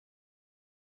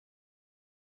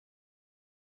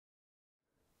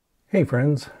Hey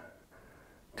friends,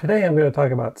 today I'm going to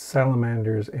talk about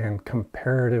salamanders and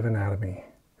comparative anatomy.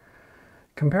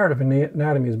 Comparative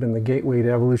anatomy has been the gateway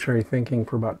to evolutionary thinking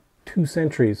for about 2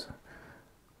 centuries.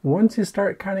 Once you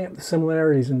start counting up the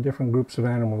similarities in different groups of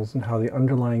animals and how the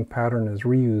underlying pattern is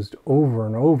reused over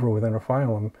and over within a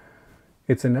phylum,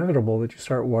 it's inevitable that you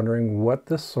start wondering what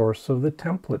the source of the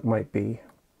template might be.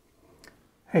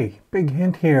 Hey, big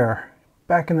hint here.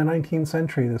 Back in the 19th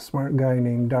century, this smart guy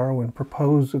named Darwin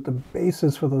proposed that the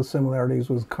basis for those similarities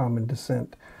was common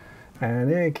descent. And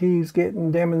it keeps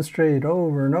getting demonstrated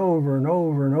over and over and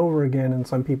over and over again, and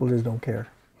some people just don't care.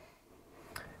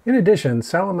 In addition,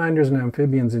 salamanders and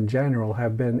amphibians in general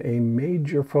have been a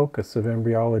major focus of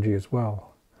embryology as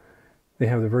well. They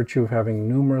have the virtue of having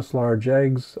numerous large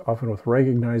eggs, often with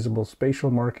recognizable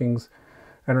spatial markings,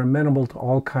 and are amenable to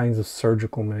all kinds of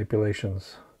surgical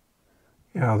manipulations.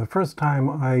 Yeah, the first time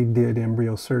I did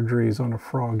embryo surgeries on a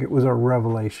frog, it was a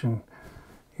revelation.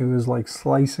 It was like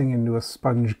slicing into a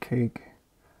sponge cake.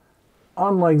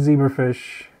 Unlike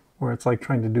zebrafish, where it's like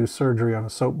trying to do surgery on a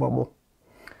soap bubble.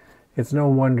 It's no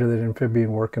wonder that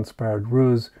amphibian work inspired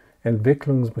Roos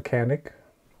Entwicklungsmechanik,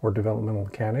 or developmental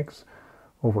mechanics,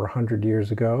 over 100 years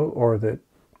ago, or that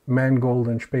Mangold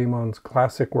and Spemann's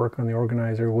classic work on the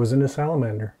organizer was in a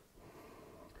salamander.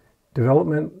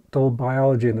 Developmental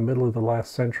biology in the middle of the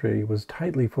last century was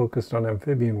tightly focused on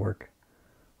amphibian work,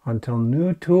 until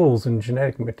new tools in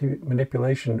genetic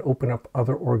manipulation open up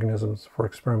other organisms for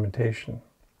experimentation.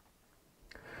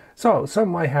 So, some of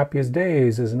my happiest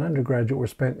days as an undergraduate were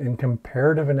spent in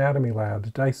comparative anatomy labs,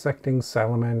 dissecting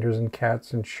salamanders and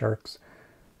cats and sharks,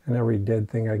 and every dead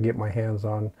thing I get my hands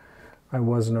on. I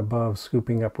wasn't above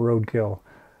scooping up roadkill.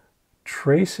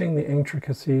 Tracing the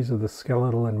intricacies of the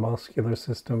skeletal and muscular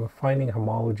system, finding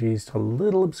homologies to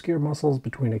little obscure muscles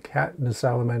between a cat and a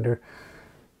salamander,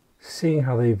 seeing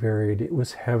how they varied, it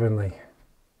was heavenly.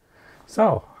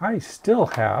 So, I still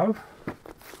have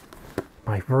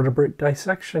my vertebrate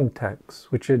dissection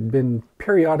texts, which had been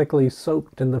periodically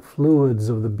soaked in the fluids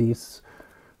of the beasts,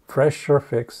 fresh or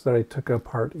fixed, that I took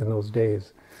apart in those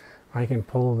days. I can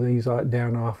pull these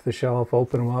down off the shelf,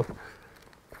 open them up,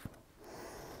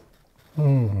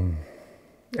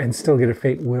 and still get a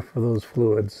faint whiff of those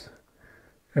fluids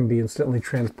and be instantly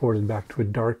transported back to a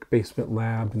dark basement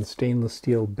lab and stainless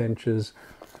steel benches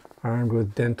armed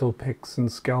with dental picks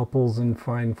and scalpels and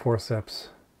fine forceps.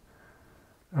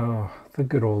 Oh, the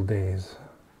good old days.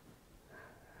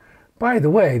 By the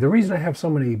way, the reason I have so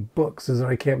many books is that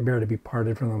I can't bear to be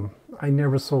parted from them. I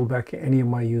never sold back any of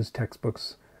my used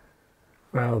textbooks.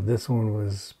 Well, this one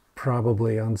was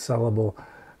probably unsellable,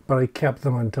 but I kept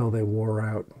them until they wore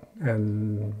out,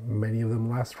 and many of them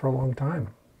last for a long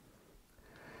time.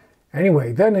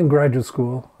 Anyway, then in graduate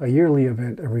school, a yearly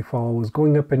event every fall was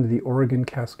going up into the Oregon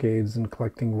Cascades and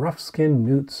collecting rough-skinned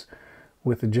newts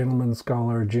with the gentleman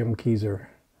scholar Jim Keyser.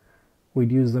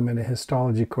 We'd use them in a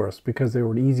histology course because they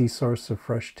were an easy source of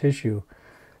fresh tissue.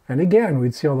 And again,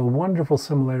 we'd see all the wonderful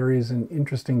similarities and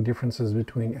interesting differences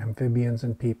between amphibians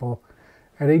and people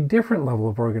at a different level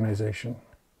of organization.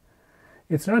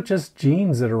 It's not just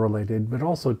genes that are related, but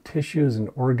also tissues and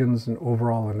organs and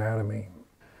overall anatomy.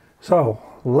 So,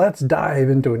 let's dive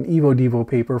into an EvoDevo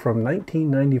paper from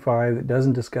 1995 that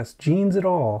doesn't discuss genes at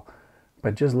all,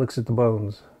 but just looks at the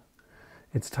bones.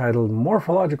 It's titled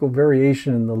Morphological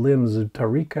Variation in the Limbs of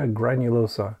Taricha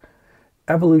granulosa,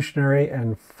 Evolutionary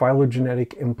and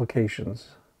Phylogenetic Implications.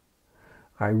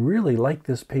 I really like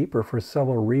this paper for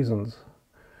several reasons.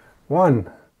 1.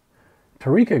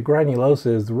 Taricha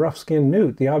granulosa is the rough-skinned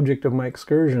newt, the object of my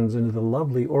excursions into the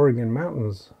lovely Oregon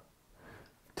mountains.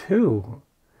 2.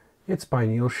 It's by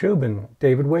Neil Shubin,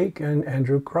 David Wake, and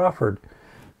Andrew Crawford.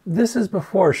 This is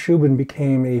before Shubin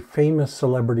became a famous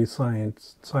celebrity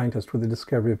scientist with the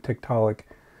discovery of Tiktaalik.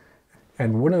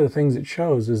 And one of the things it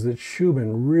shows is that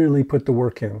Shubin really put the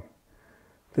work in.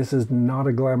 This is not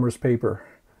a glamorous paper.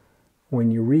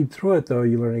 When you read through it, though,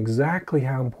 you learn exactly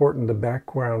how important the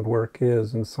background work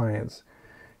is in science.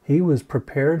 He was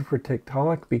prepared for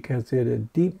Tiktaalik because he had a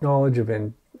deep knowledge of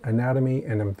anatomy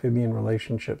and amphibian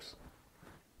relationships.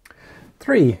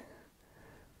 3.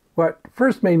 What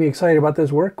first made me excited about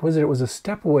this work was that it was a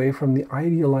step away from the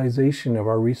idealization of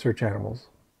our research animals.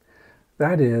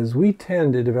 That is, we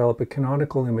tend to develop a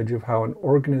canonical image of how an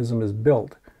organism is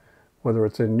built, whether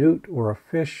it's a newt or a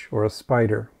fish or a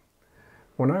spider.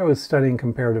 When I was studying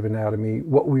comparative anatomy,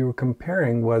 what we were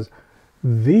comparing was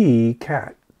the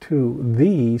cat to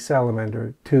the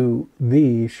salamander to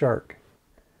the shark.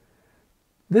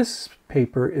 This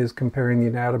paper is comparing the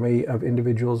anatomy of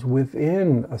individuals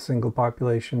within a single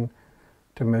population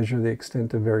to measure the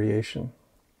extent of variation.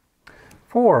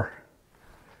 4.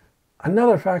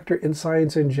 Another factor in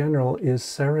science in general is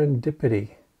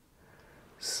serendipity.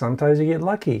 Sometimes you get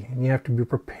lucky and you have to be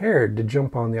prepared to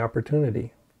jump on the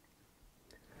opportunity.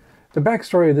 The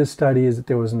backstory of this study is that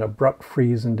there was an abrupt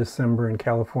freeze in December in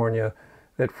California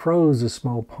that froze a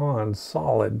small pond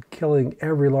solid, killing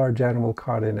every large animal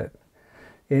caught in it.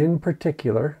 In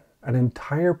particular, an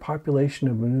entire population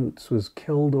of newts was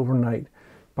killed overnight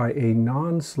by a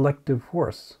non-selective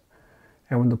force.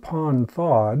 And when the pond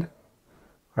thawed,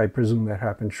 I presume that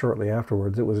happened shortly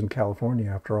afterwards, it was in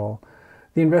California after all,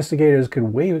 the investigators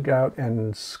could wave out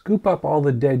and scoop up all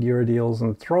the dead Urodales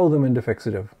and throw them into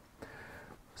fixative.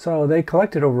 So they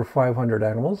collected over 500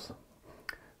 animals,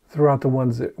 threw out the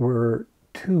ones that were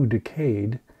too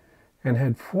decayed, and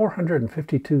had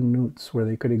 452 newts where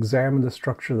they could examine the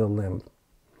structure of the limb.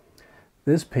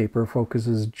 This paper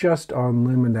focuses just on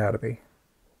limb anatomy.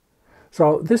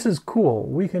 So this is cool.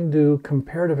 We can do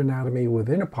comparative anatomy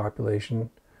within a population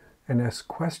and ask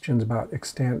questions about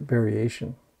extant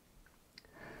variation.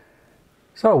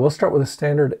 So we'll start with a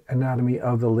standard anatomy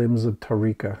of the limbs of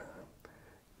Taricha.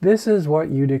 This is what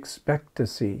you'd expect to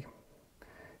see.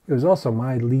 It was also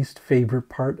my least favorite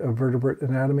part of vertebrate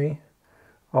anatomy.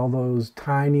 All those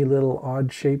tiny little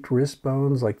odd-shaped wrist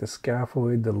bones like the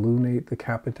scaphoid, the lunate, the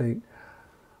capitate.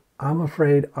 I'm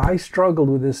afraid I struggled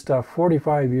with this stuff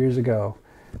 45 years ago,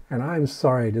 and I'm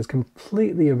sorry, it has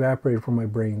completely evaporated from my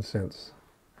brain since.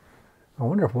 I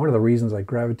wonder if one of the reasons I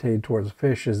gravitated towards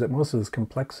fish is that most of this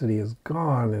complexity is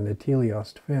gone in a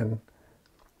teleost fin.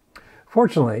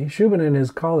 Fortunately, Shubin and his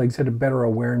colleagues had a better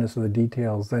awareness of the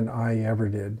details than I ever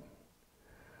did.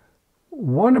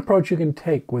 One approach you can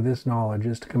take with this knowledge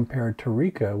is to compare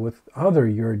Taricha with other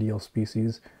Urodale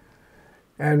species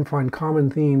and find common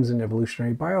themes in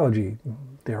evolutionary biology.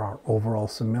 There are overall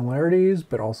similarities,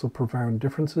 but also profound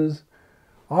differences,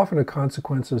 often a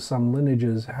consequence of some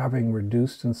lineages having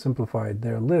reduced and simplified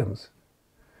their limbs.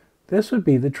 This would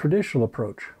be the traditional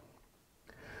approach.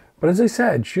 But as I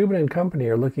said, Shubin and company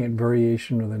are looking at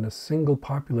variation within a single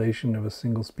population of a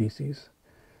single species.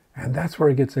 And that's where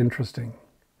it gets interesting.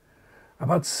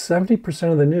 About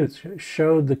 70% of the newts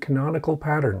showed the canonical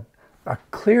pattern, a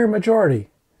clear majority.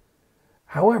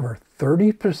 However,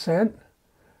 30%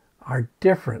 are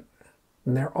different,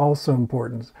 and they're also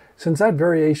important, since that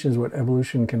variation is what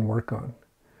evolution can work on.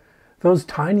 Those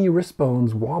tiny wrist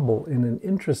bones wobble in an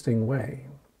interesting way.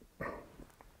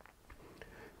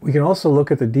 We can also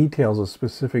look at the details of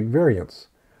specific variants.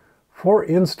 For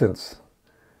instance,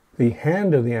 the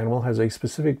hand of the animal has a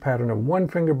specific pattern of one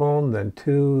finger bone, then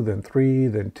two, then three,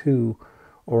 then two,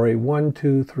 or a 1,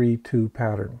 2, 3, 2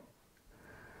 pattern.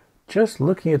 Just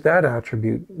looking at that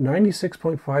attribute,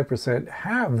 96.5%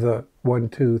 have the 1,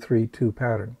 2, 3, 2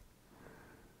 pattern.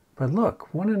 But look,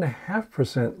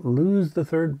 1.5% lose the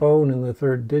third bone in the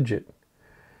third digit,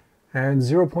 and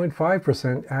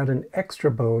 0.5% add an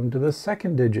extra bone to the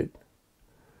second digit.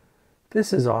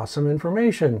 This is awesome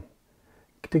information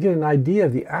to get an idea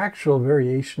of the actual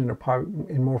variation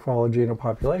in morphology in a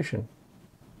population.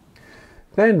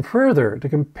 Then further, to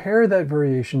compare that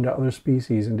variation to other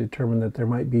species and determine that there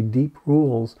might be deep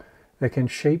rules that can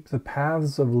shape the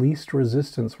paths of least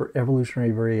resistance for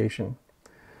evolutionary variation.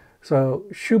 So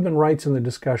Shubin writes in the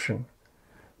discussion,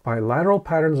 bilateral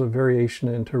patterns of variation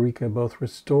in Taricha both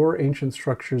restore ancient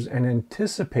structures and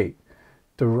anticipate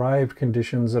derived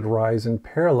conditions that arise in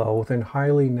parallel within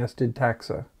highly nested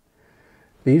taxa.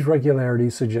 These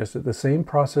regularities suggest that the same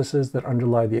processes that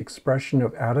underlie the expression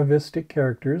of atavistic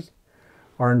characters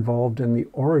are involved in the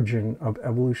origin of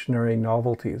evolutionary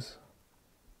novelties.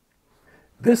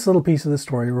 This little piece of the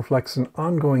story reflects an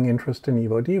ongoing interest in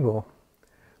EvoDevo.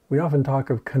 We often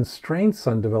talk of constraints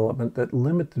on development that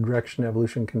limit the direction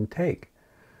evolution can take.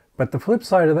 But the flip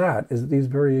side of that is that these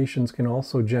variations can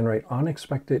also generate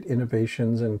unexpected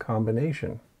innovations and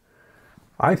combination.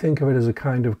 I think of it as a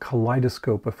kind of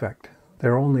kaleidoscope effect.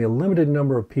 There are only a limited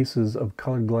number of pieces of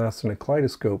colored glass in a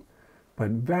kaleidoscope, but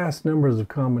vast numbers of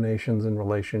combinations and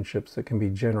relationships that can be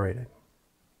generated.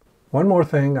 One more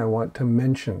thing I want to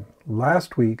mention.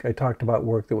 Last week I talked about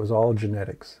work that was all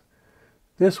genetics.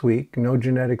 This week, no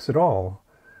genetics at all.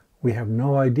 We have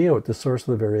no idea what the source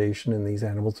of the variation in these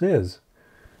animals is.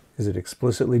 Is it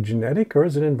explicitly genetic or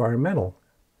is it environmental?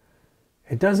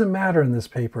 It doesn't matter in this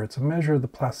paper. It's a measure of the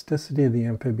plasticity of the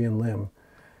amphibian limb,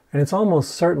 and it's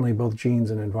almost certainly both genes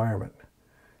and environment.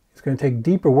 It's going to take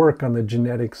deeper work on the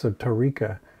genetics of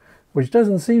Taricha, which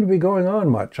doesn't seem to be going on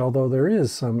much, although there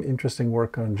is some interesting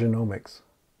work on genomics.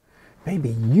 Maybe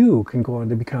you can go on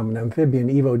to become an amphibian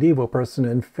EvoDevo person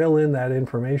and fill in that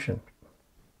information.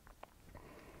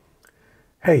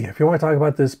 Hey, if you want to talk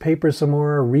about this paper some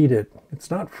more, read it. It's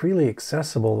not freely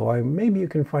accessible, though maybe you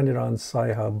can find it on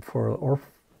Sci-Hub or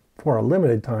for a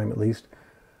limited time at least.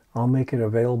 I'll make it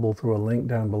available through a link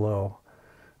down below.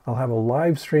 I'll have a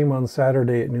live stream on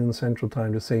Saturday at noon Central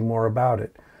Time to say more about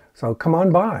it, so come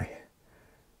on by.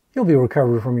 You'll be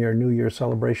recovered from your New Year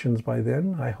celebrations by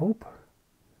then, I hope.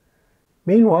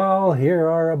 Meanwhile, here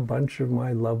are a bunch of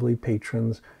my lovely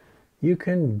patrons. You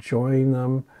can join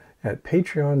them at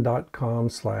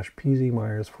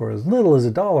patreon.com/pzmyers for as little as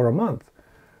 $1 a month,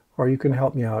 or you can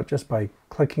help me out just by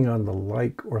clicking on the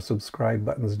like or subscribe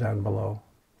buttons down below.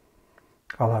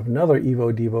 I'll have another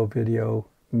EvoDevo video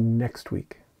next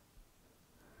week.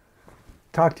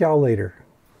 Talk to y'all later.